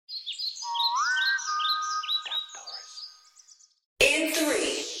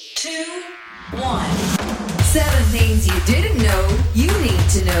2, 1. 7 things you didn't know you need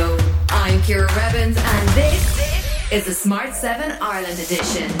to know. I'm Ciara Revens and this is the Smart 7 Ireland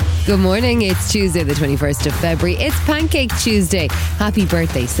edition. Good morning, it's Tuesday the 21st of February. It's Pancake Tuesday. Happy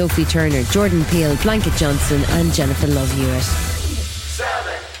birthday Sophie Turner, Jordan Peele, Blanket Johnson and Jennifer Love Hewitt.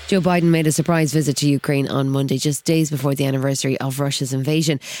 7. Joe Biden made a surprise visit to Ukraine on Monday, just days before the anniversary of Russia's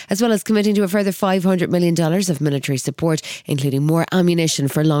invasion, as well as committing to a further $500 million of military support, including more ammunition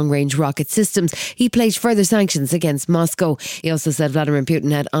for long-range rocket systems. He pledged further sanctions against Moscow. He also said Vladimir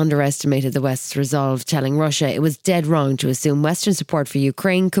Putin had underestimated the West's resolve, telling Russia it was dead wrong to assume Western support for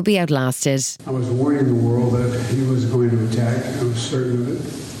Ukraine could be outlasted. I was warning the world that he was going to attack. I was certain of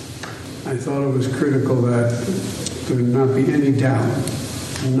it. I thought it was critical that there would not be any doubt,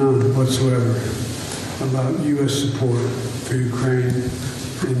 none whatsoever, about U.S. support for Ukraine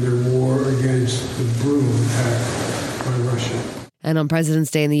in their war against the brutal attack by Russia. And on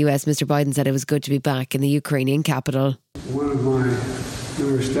President's Day in the US, Mr. Biden said it was good to be back in the Ukrainian capital. One of my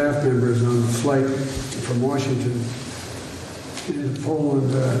newer staff members on the flight from Washington into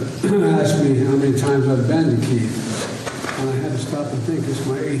Poland asked me how many times I've been to Kyiv. And I had to stop and think, it's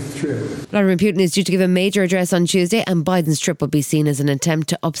my 8th trip. Vladimir Putin is due to give a major address on Tuesday, and Biden's trip will be seen as an attempt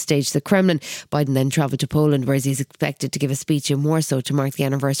to upstage the Kremlin. Biden then travelled to Poland, where he's expected to give a speech in Warsaw to mark the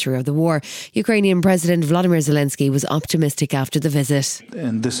anniversary of the war. Ukrainian President Volodymyr Zelensky was optimistic after the visit.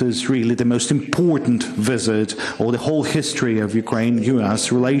 And this is really the most important visit of the whole history of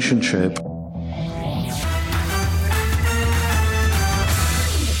Ukraine-US relationship.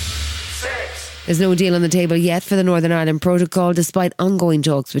 There's no deal on the table yet for the Northern Ireland Protocol, despite ongoing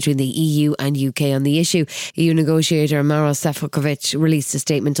talks between the EU and UK on the issue. EU negotiator Maros Sefcovic released a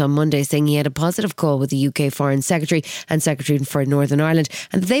statement on Monday saying he had a positive call with the UK Foreign Secretary and Secretary for Northern Ireland,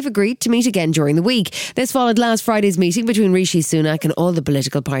 and that they've agreed to meet again during the week. This followed last Friday's meeting between Rishi Sunak and all the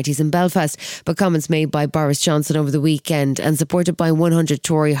political parties in Belfast. But comments made by Boris Johnson over the weekend and supported by 100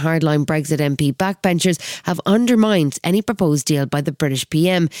 Tory hardline Brexit MP backbenchers have undermined any proposed deal by the British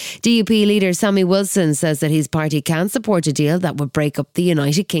PM. DUP leader Sammy Wilson says that his party can support a deal that would break up the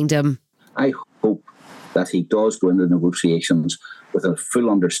United Kingdom. I hope that he does go into negotiations with a full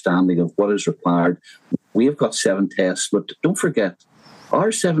understanding of what is required. We have got 7 tests, but don't forget,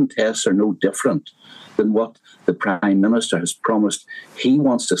 our 7 tests are no different than what the Prime Minister has promised he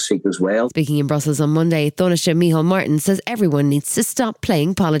wants to seek as well. Speaking in Brussels on Monday, Taoiseach Micheál Martin says everyone needs to stop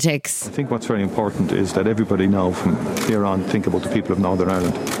playing politics. I think what's very important is that everybody now from here on think about the people of Northern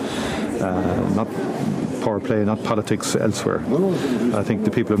Ireland. Not power play, not politics elsewhere. I think the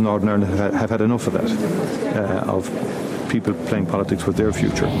people of Northern Ireland have had enough of that, of people playing politics with their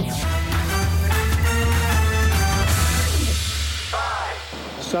future.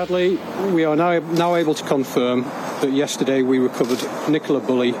 Sadly, we are now able to confirm that yesterday we recovered Nicola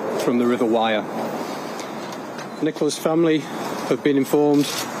Bulley from the River Wyre. Nicola's family have been informed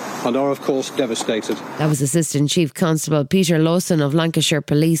and are of course devastated. That was Assistant Chief Constable Peter Lawson of Lancashire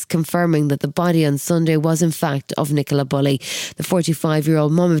Police confirming that the body on Sunday was in fact of Nicola Bulley. The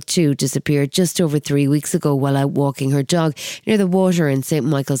 45-year-old mum of 2 disappeared just over 3 weeks ago while out walking her dog near the water in St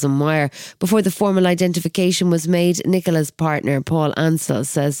Michael's and Wyre. Before the formal identification was made, Nicola's partner Paul Ansell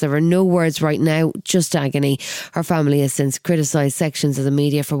says there are no words right now, just agony. Her family has since criticised sections of the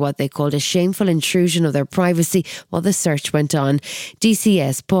media for what they called a shameful intrusion of their privacy while the search went on.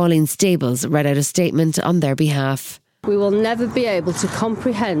 DCS Pauline Stables read out a statement on their behalf. We will never be able to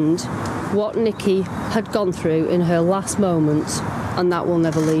comprehend what Nikki had gone through in her last moments, and that will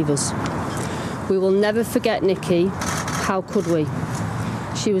never leave us. We will never forget Nikki. How could we?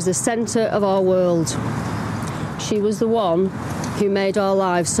 She was the centre of our world. She was the one who made our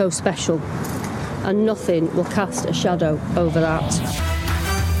lives so special, and nothing will cast a shadow over that.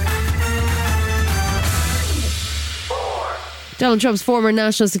 Donald Trump's former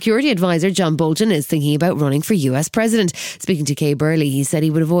national security advisor, John Bolton, is thinking about running for US president. Speaking to Kay Burley, he said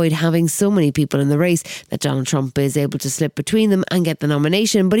he would avoid having so many people in the race that Donald Trump is able to slip between them and get the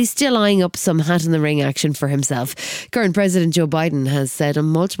nomination, but he's still eyeing up some hat in the ring action for himself. Current President Joe Biden has said on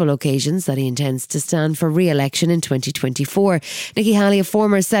multiple occasions that he intends to stand for re-election in 2024. Nikki Haley, a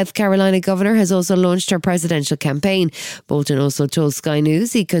former South Carolina governor, has also launched her presidential campaign. Bolton also told Sky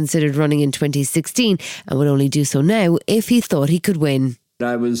News he considered running in 2016 and would only do so now if he thought he could win.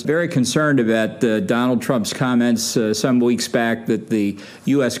 I was very concerned about Donald Trump's comments some weeks back that the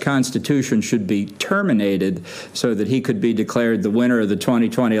U.S. Constitution should be terminated so that he could be declared the winner of the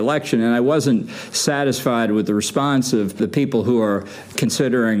 2020 election. And I wasn't satisfied with the response of the people who are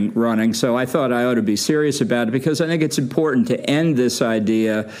considering running. So I thought I ought to be serious about it, because I think it's important to end this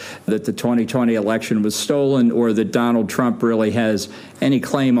idea that the 2020 election was stolen, or that Donald Trump really has any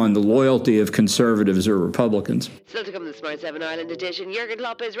claim on the loyalty of conservatives or Republicans. Still to come in the Smart 7 Ireland edition, Jurgen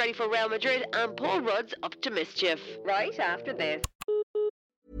Klopp is ready for Real Madrid and Paul Rudd's up to mischief. Right after this.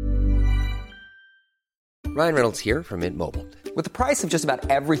 Ryan Reynolds here from Mint Mobile. With the price of just about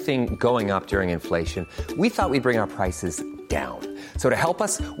everything going up during inflation, we thought we'd bring our prices down. So to help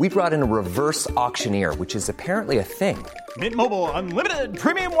us, we brought in a reverse auctioneer, which is apparently a thing. Mint Mobile Unlimited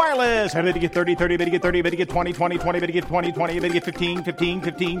Premium Wireless. How to get 30, 30, bit to get 30, bit to get 20, 20, 20, bit to get 20, 20, bit to get 15, 15,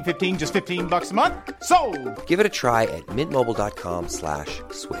 15, 15, just $15 a month? Sold! Give it a try at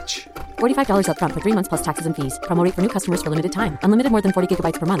mintmobile.com/switch. $45 up front for 3 months plus taxes and fees. Promo rate for new customers for limited time. Unlimited more than 40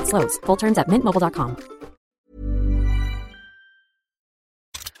 gigabytes per month. Slows full terms at mintmobile.com.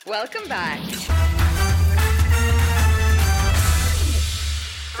 Welcome back.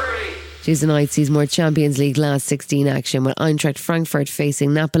 Tuesday night sees more Champions League last 16 action, with Eintracht Frankfurt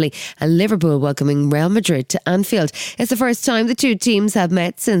facing Napoli and Liverpool welcoming Real Madrid to Anfield. It's the first time the two teams have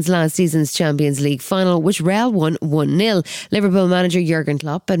met since last season's Champions League final, which Real won 1-0. Liverpool manager Jurgen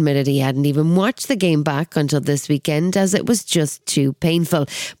Klopp admitted he hadn't even watched the game back until this weekend, as it was just too painful.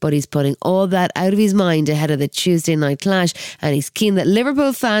 But he's putting all that out of his mind ahead of the Tuesday night clash, and he's keen that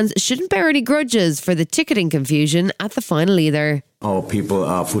Liverpool fans shouldn't bear any grudges for the ticketing confusion at the final either. Our people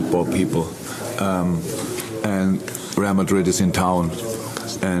are football people, and Real Madrid is in town,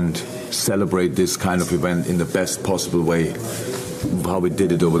 and celebrate this kind of event in the best possible way, how we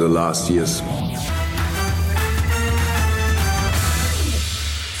did it over the last years.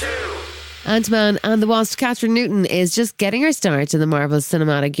 Ant-Man and the Wasp Catherine Newton is just getting her start in the Marvel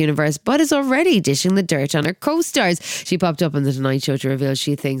Cinematic Universe, but is already dishing the dirt on her co-stars. She popped up on The Tonight Show to reveal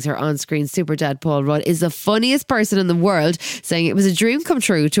she thinks her on-screen super dad Paul Rudd is the funniest person in the world, saying it was a dream come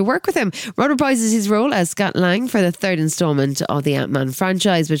true to work with him. Rudd reprises his role as Scott Lang for the third instalment of the Ant-Man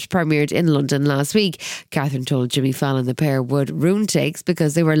franchise, which premiered in London last week. Catherine told Jimmy Fallon the pair would ruin takes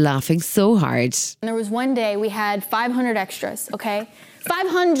because they were laughing so hard. And there was one day we had 500 extras, okay?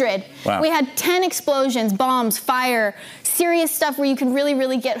 500. Wow. We had 10 explosions, bombs, fire, serious stuff where you can really,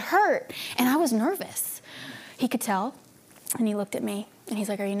 really get hurt. And I was nervous. He could tell, and he looked at me, and he's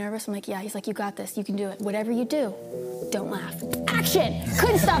like, "Are you nervous?" I'm like, "Yeah." He's like, "You got this. You can do it. Whatever you do, don't laugh." Action!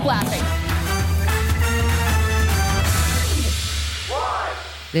 Couldn't stop laughing.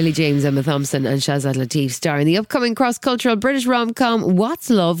 Lily James, Emma Thompson and Shazad Latif star in the upcoming cross-cultural British rom-com What's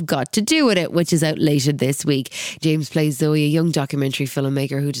Love Got to Do With It, which is out later this week. James plays Zoe, a young documentary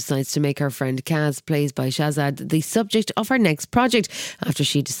filmmaker who decides to make her friend Kaz, played by Shazad, the subject of her next project after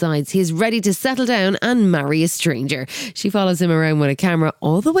she decides he is ready to settle down and marry a stranger. She follows him around with a camera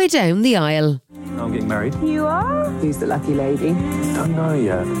all the way down the aisle. I'm getting married. You are? Who's the lucky lady? Don't know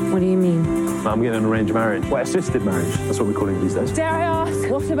yet. What do you mean? I'm getting an arranged marriage. Well, assisted marriage. That's what we call it these days. Dare I ask,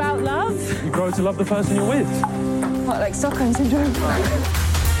 what about love? You grow to love the person you're with. What, like Stockholm Syndrome?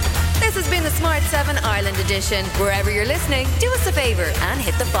 This has been the Smart 7 Ireland edition. Wherever you're listening, do us a favour and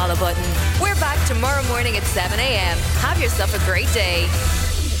hit the follow button. We're back tomorrow morning at 7 a.m. Have yourself a great day.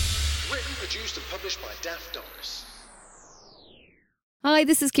 Written, produced and published by Daft Doris. Hi,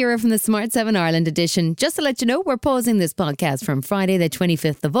 this is Ciara from the Smart 7 Ireland edition. Just to let you know, we're pausing this podcast from Friday the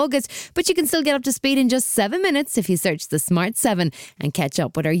 25th of August, but you can still get up to speed in just 7 minutes if you search the Smart 7 and catch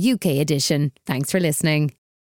up with our UK edition. Thanks for listening.